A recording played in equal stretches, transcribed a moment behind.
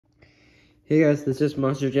Hey guys, this is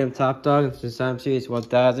Monster Jam Top Dog. This is Time Series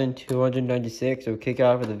 1296. We'll kick it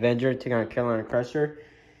off with Avenger taking on Carolina Crusher.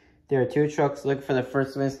 There are two trucks. Look for the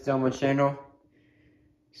first win still on my channel.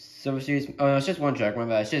 Silver Series. Oh no, it's just one truck. My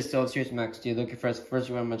bad. It's just Silver Series Max D. Looking for the first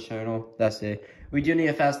win on my channel. That's it. We do need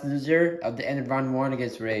a fast loser at the end of round 1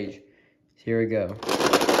 against Rage. Here we go.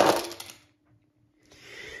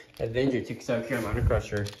 Avenger takes out Carolina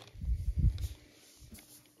Crusher.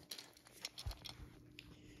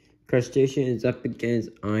 Crustacean is up against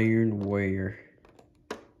Iron Warrior.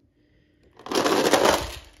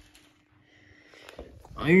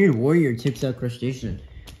 Iron Warrior takes out Crustacean.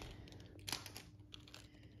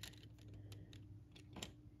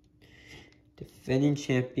 Defending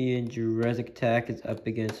champion Jurassic Attack is up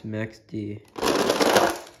against Max D.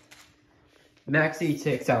 Max D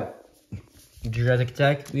takes out Jurassic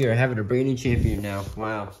Attack. We are having a brand new champion now.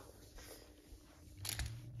 Wow.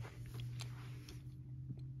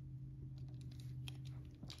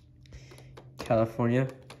 California,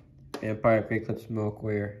 Vampire Great Clip Smoke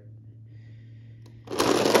Warrior.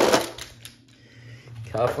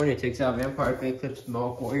 California takes out Vampire Great Clip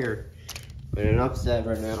Smoke Warrior. With an upset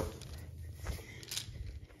right now.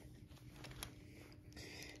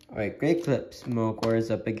 Alright, Great Clip Smoke Warrior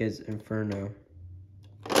is up against Inferno.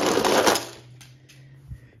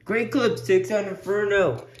 Great Clips takes out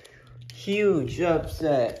Inferno. Huge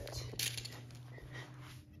upset.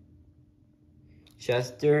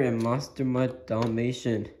 Chester and Monster Mud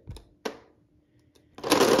Dalmatian.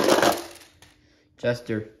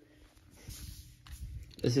 Chester.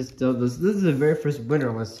 This is the very first winner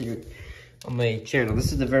on my channel.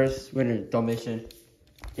 This is the very first winner, Dalmatian.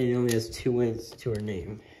 And he only has 2 wins to her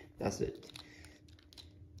name. That's it.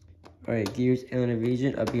 Alright, Gears Alien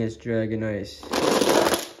Invasion up against Dragon Ice.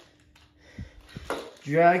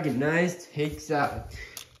 Dragon Ice takes out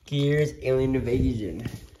Gears Alien Invasion.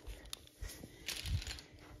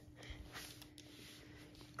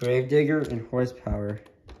 Gravedigger and Horsepower.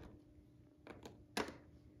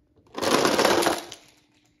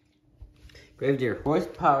 Gravedigger.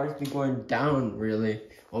 Horsepower has been going down really.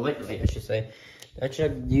 Well, lately I should say. That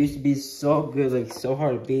truck used to be so good, like so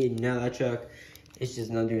hard to beat. Now that truck is just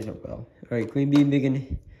not doing so well. Alright, Queen Bee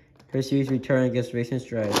making her series return against Racing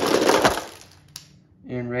Stripes.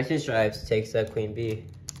 And Racing Stripes takes out Queen Bee.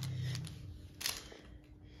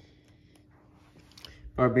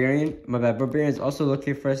 Barbarian, my bad. Barbarian is also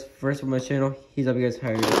looking for us first on my channel. He's up against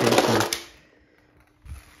Higher Education.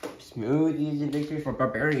 Smooth, easy victory for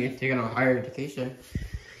Barbarian taking on Higher Education.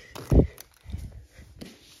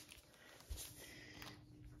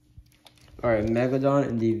 Alright, Megalodon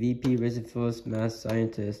and the VP Racing Phillips Mass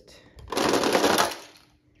Scientist.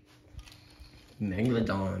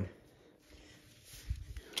 Megalodon.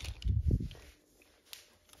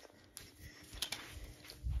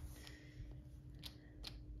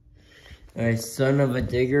 Alright, Son of a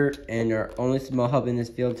Digger and our only small hub in this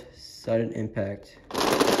field, Sudden Impact.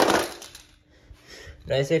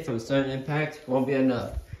 Did I say from Sudden Impact? Won't be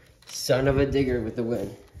enough. Son of a Digger with the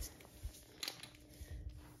win.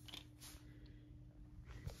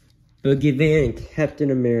 Boogie Van, Captain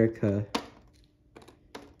America.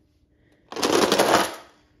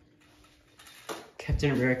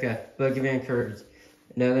 Captain America, Boogie Van Curves.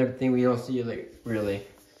 Another thing we don't see like really.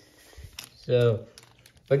 So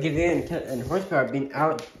Boogie Van and Horsepower being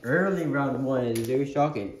out early round 1 is very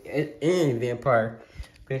shocking. And Vampire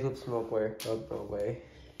Great Clip Smoke Warrior. Oh, no way.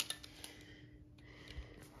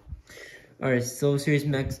 Alright, Silver Series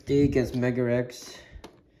Max D against Mega Rex.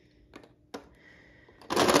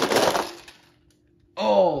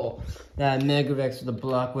 Oh! That Mega Rex with a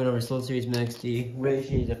block win over Silver Series Max D. Rage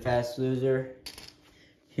needs a fast loser.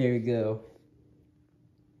 Here we go.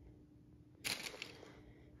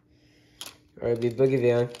 Alright, be Boogie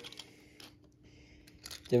Van.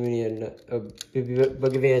 Then we need a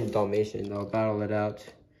Boogie Van and Dalmatian. I'll battle it out.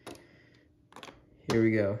 Here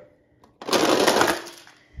we go.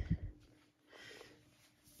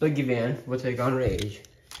 Boogie Van will take on Rage.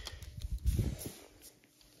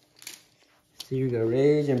 So here we go,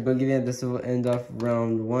 Rage and Boogie Van. This will end off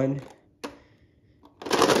round 1.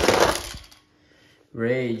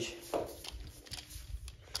 Rage.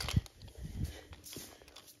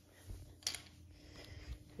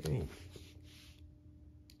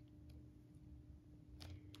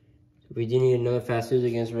 We do need another fast loser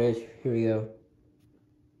against Rage. Here we go.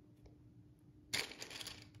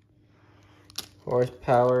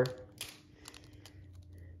 Horsepower.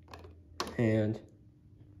 And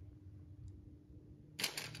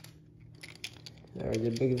there the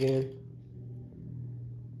Big Van.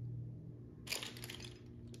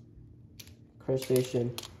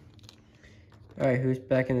 Crustacean. Alright, who's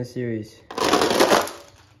back in the series?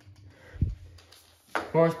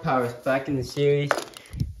 Horsepower is back in the series.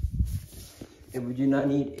 And we do not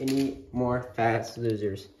need any more fast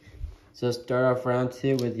losers. So let's start off round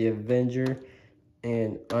 2 with the Avenger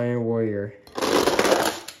and Iron Warrior.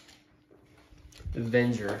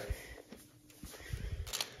 Avenger.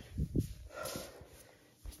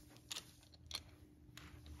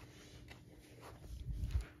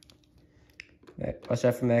 Watch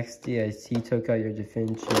out from XD as he took out your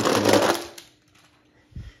defense champion.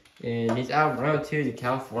 And he's out round 2 to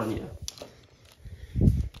California.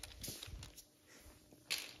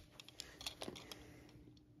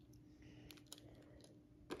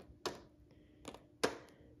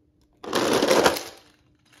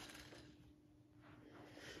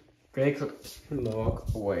 Great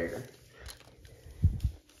Lock Warrior.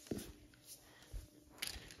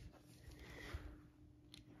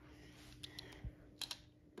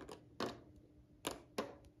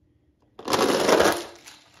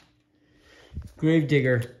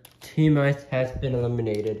 Gravedigger. Team Ice has been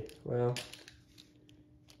eliminated. Well.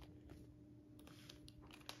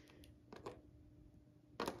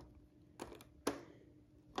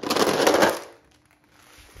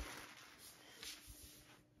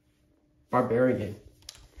 Barbarian.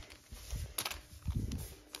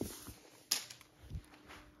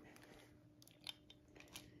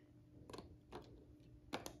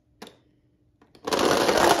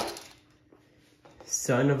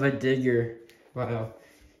 Son of a Digger. Wow.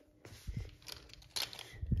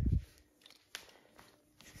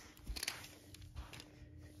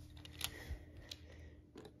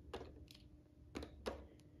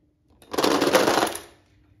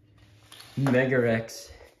 Megarex.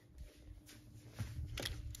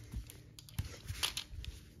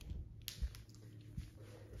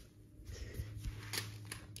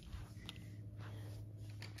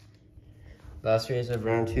 Last race of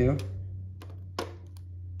round 2.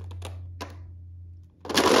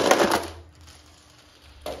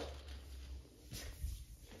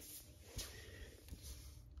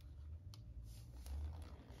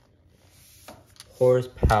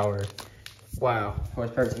 Horsepower. Wow,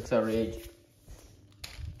 horsepower is outrage.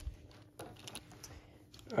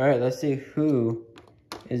 Alright, let's see who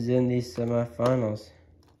is in these semifinals.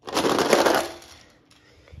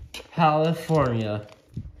 California.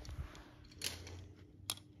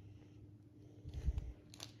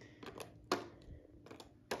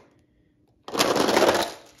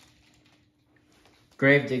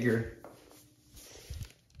 Gravedigger.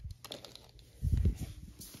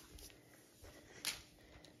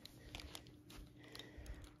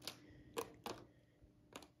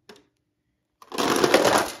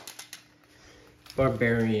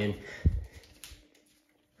 Barbarian.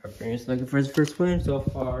 Barbarian's looking for his first win so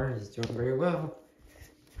far. He's doing very well.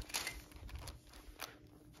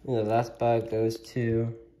 And the last bag goes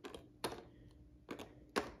to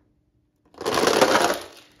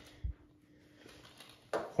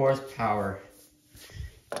Horsepower.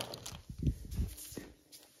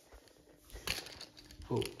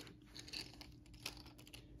 Ooh.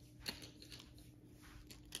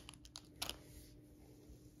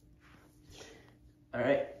 All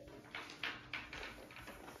right.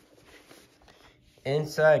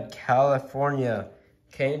 Inside California,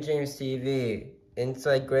 King James TV.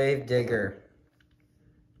 Inside Gravedigger.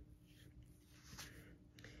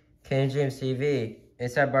 King James TV.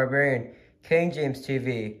 Inside Barbarian. King James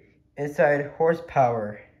TV. Inside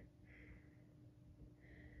Horsepower.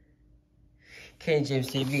 King James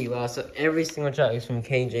TV. Wow, so every single shot is from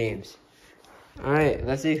King James. Alright,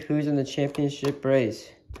 let's see who's in the championship race.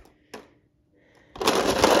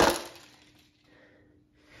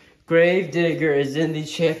 Gravedigger is in the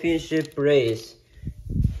championship race.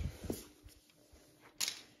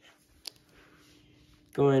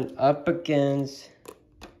 Going up against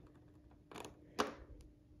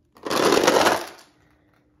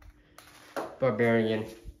Barbarian.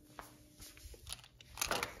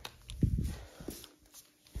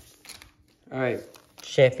 Alright,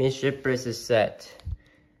 championship race is set.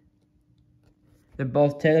 They're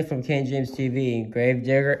both tailored from King James TV,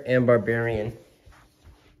 Gravedigger and Barbarian.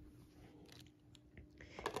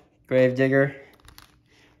 Gravedigger,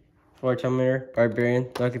 4-time winner. Barbarian,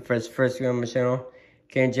 looking for his first win on the channel.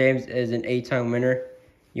 King James is an 8-time winner.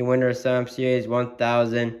 Your winner of Sam Series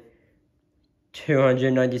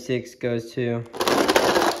 1,296 goes to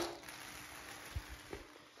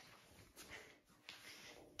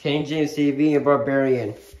King James TV and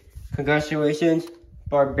Barbarian. Congratulations,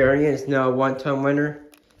 Barbarian is now a 1-time winner.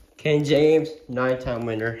 King James, 9-time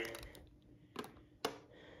winner.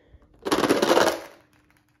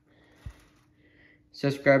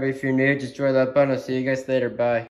 Subscribe if you're new. Just enjoy that button. I'll see you guys later. Bye.